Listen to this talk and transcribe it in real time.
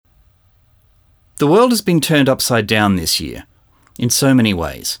The world has been turned upside down this year, in so many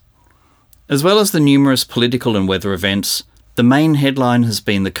ways. As well as the numerous political and weather events, the main headline has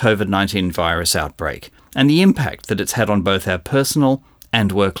been the COVID-19 virus outbreak and the impact that it's had on both our personal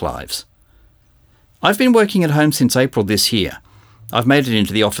and work lives. I've been working at home since April this year. I've made it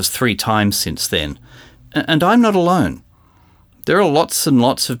into the office 3 times since then, and I'm not alone. There are lots and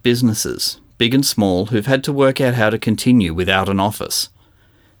lots of businesses, big and small, who've had to work out how to continue without an office.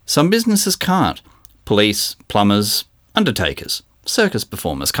 Some businesses can't. Police, plumbers, undertakers, circus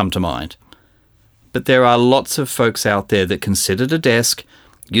performers come to mind. But there are lots of folks out there that can sit at a desk,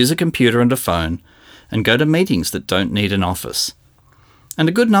 use a computer and a phone, and go to meetings that don't need an office. And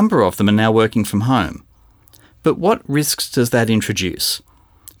a good number of them are now working from home. But what risks does that introduce?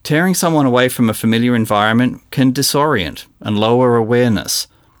 Tearing someone away from a familiar environment can disorient and lower awareness,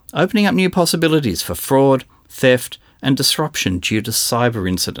 opening up new possibilities for fraud, theft, and disruption due to cyber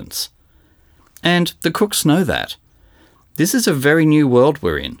incidents. And the crooks know that. This is a very new world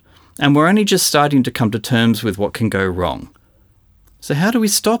we're in, and we're only just starting to come to terms with what can go wrong. So how do we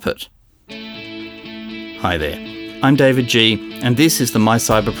stop it? Hi there, I'm David G, and this is the My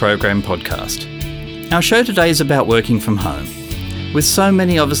Cyber Program podcast. Our show today is about working from home. With so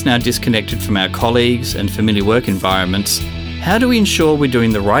many of us now disconnected from our colleagues and familiar work environments, how do we ensure we're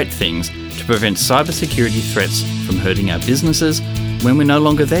doing the right things to prevent cybersecurity threats from hurting our businesses when we're no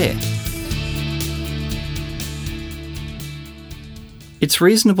longer there? It's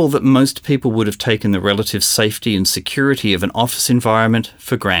reasonable that most people would have taken the relative safety and security of an office environment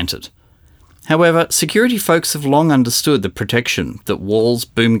for granted. However, security folks have long understood the protection that walls,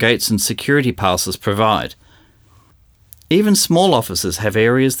 boom gates and security passes provide. Even small offices have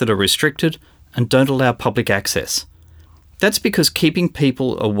areas that are restricted and don't allow public access. That's because keeping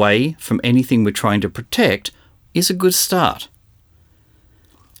people away from anything we're trying to protect is a good start.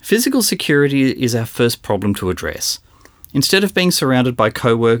 Physical security is our first problem to address. Instead of being surrounded by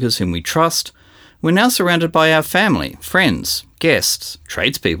co-workers whom we trust, we're now surrounded by our family, friends, guests,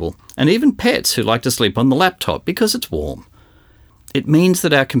 tradespeople, and even pets who like to sleep on the laptop because it's warm. It means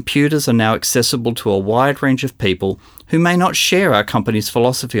that our computers are now accessible to a wide range of people who may not share our company's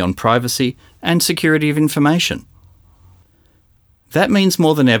philosophy on privacy and security of information. That means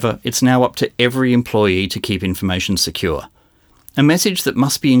more than ever, it's now up to every employee to keep information secure. A message that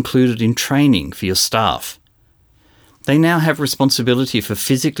must be included in training for your staff. They now have responsibility for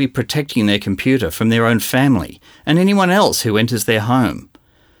physically protecting their computer from their own family and anyone else who enters their home.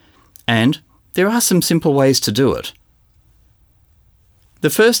 And there are some simple ways to do it. The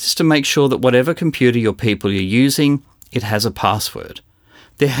first is to make sure that whatever computer your people are using, it has a password.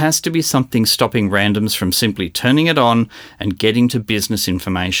 There has to be something stopping randoms from simply turning it on and getting to business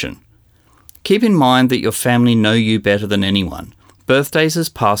information. Keep in mind that your family know you better than anyone. Birthdays as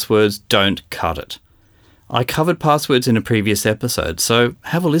passwords don't cut it. I covered passwords in a previous episode, so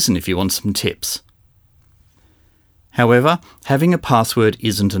have a listen if you want some tips. However, having a password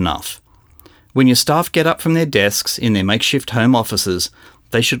isn't enough. When your staff get up from their desks in their makeshift home offices,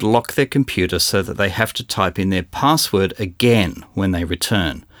 they should lock their computer so that they have to type in their password again when they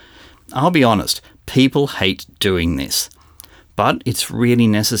return. I'll be honest, people hate doing this. But it's really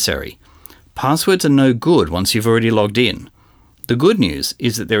necessary. Passwords are no good once you've already logged in. The good news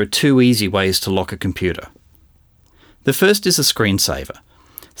is that there are 2 easy ways to lock a computer. The first is a screensaver.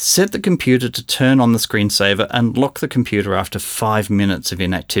 Set the computer to turn on the screensaver and lock the computer after 5 minutes of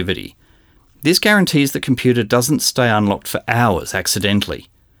inactivity. This guarantees the computer doesn't stay unlocked for hours accidentally.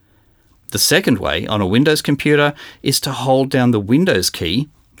 The second way on a Windows computer is to hold down the Windows key,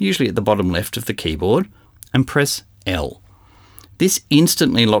 usually at the bottom left of the keyboard, and press L. This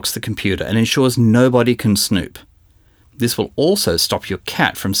instantly locks the computer and ensures nobody can snoop. This will also stop your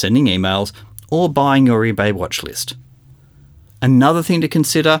cat from sending emails or buying your eBay watch list. Another thing to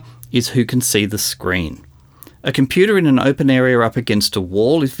consider is who can see the screen. A computer in an open area up against a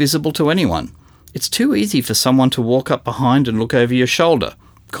wall is visible to anyone. It's too easy for someone to walk up behind and look over your shoulder,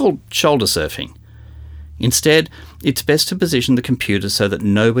 called shoulder surfing. Instead, it's best to position the computer so that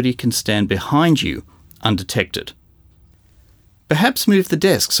nobody can stand behind you undetected. Perhaps move the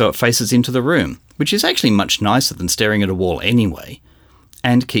desk so it faces into the room, which is actually much nicer than staring at a wall anyway,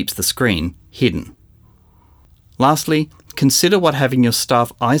 and keeps the screen hidden. Lastly, consider what having your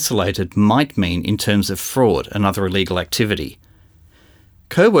staff isolated might mean in terms of fraud and other illegal activity.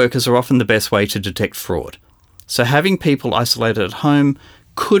 Co-workers are often the best way to detect fraud, so having people isolated at home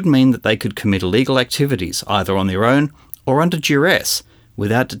could mean that they could commit illegal activities either on their own or under duress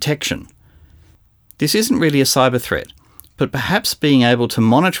without detection. This isn't really a cyber threat, but perhaps being able to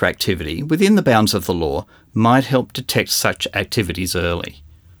monitor activity within the bounds of the law might help detect such activities early.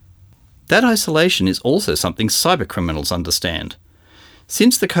 That isolation is also something cybercriminals understand.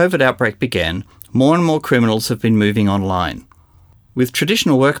 Since the COVID outbreak began, more and more criminals have been moving online. With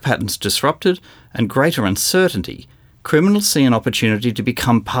traditional work patterns disrupted and greater uncertainty, criminals see an opportunity to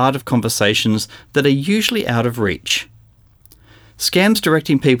become part of conversations that are usually out of reach. Scams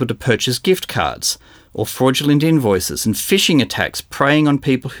directing people to purchase gift cards, or fraudulent invoices and phishing attacks preying on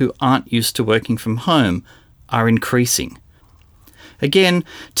people who aren't used to working from home are increasing. Again,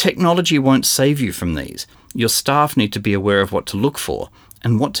 technology won't save you from these. Your staff need to be aware of what to look for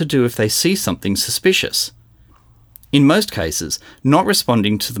and what to do if they see something suspicious. In most cases, not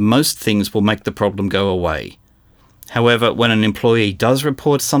responding to the most things will make the problem go away. However, when an employee does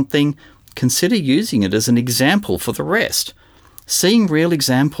report something, consider using it as an example for the rest. Seeing real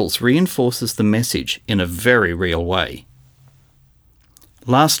examples reinforces the message in a very real way.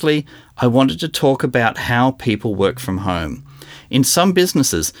 Lastly, I wanted to talk about how people work from home. In some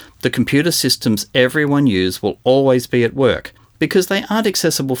businesses, the computer systems everyone uses will always be at work because they aren't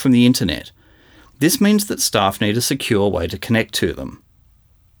accessible from the internet. This means that staff need a secure way to connect to them.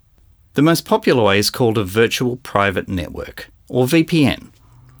 The most popular way is called a virtual private network, or VPN.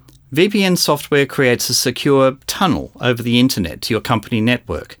 VPN software creates a secure tunnel over the internet to your company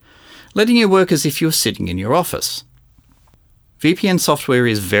network, letting you work as if you're sitting in your office. VPN software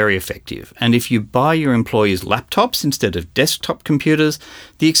is very effective, and if you buy your employees laptops instead of desktop computers,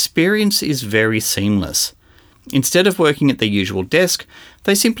 the experience is very seamless. Instead of working at their usual desk,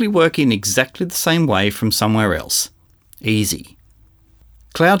 they simply work in exactly the same way from somewhere else. Easy.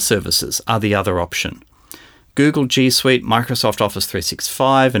 Cloud services are the other option. Google G Suite, Microsoft Office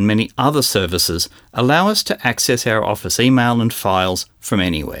 365, and many other services allow us to access our Office email and files from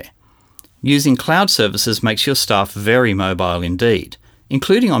anywhere. Using cloud services makes your staff very mobile indeed,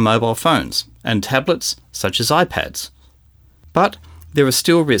 including on mobile phones and tablets such as iPads. But there are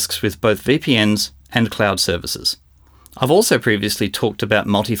still risks with both VPNs and cloud services. I've also previously talked about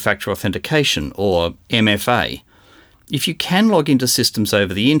multi-factor authentication, or MFA. If you can log into systems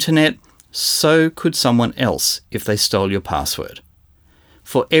over the internet, so could someone else if they stole your password.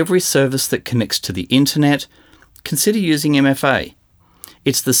 For every service that connects to the internet, consider using MFA.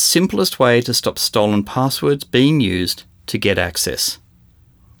 It's the simplest way to stop stolen passwords being used to get access.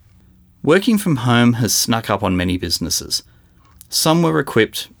 Working from home has snuck up on many businesses. Some were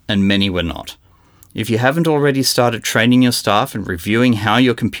equipped and many were not. If you haven't already started training your staff and reviewing how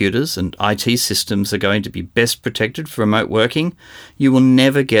your computers and IT systems are going to be best protected for remote working, you will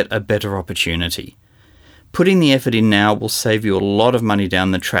never get a better opportunity. Putting the effort in now will save you a lot of money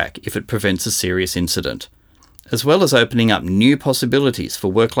down the track if it prevents a serious incident, as well as opening up new possibilities for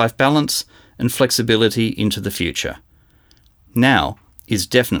work-life balance and flexibility into the future. Now is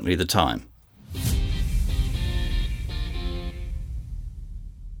definitely the time.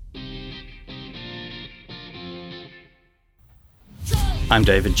 I'm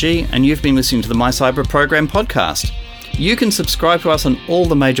David G, and you've been listening to the My Cyber Program podcast. You can subscribe to us on all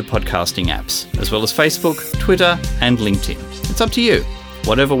the major podcasting apps, as well as Facebook, Twitter, and LinkedIn. It's up to you,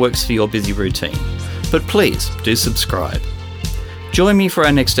 whatever works for your busy routine. But please do subscribe. Join me for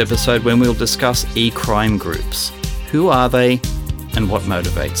our next episode when we'll discuss e-crime groups. Who are they, and what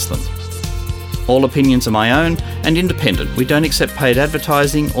motivates them? All opinions are my own and independent. We don't accept paid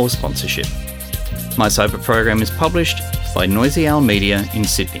advertising or sponsorship. My Cyber Program is published by Noisy Owl Media in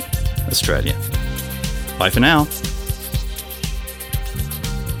Sydney, Australia. Bye for now.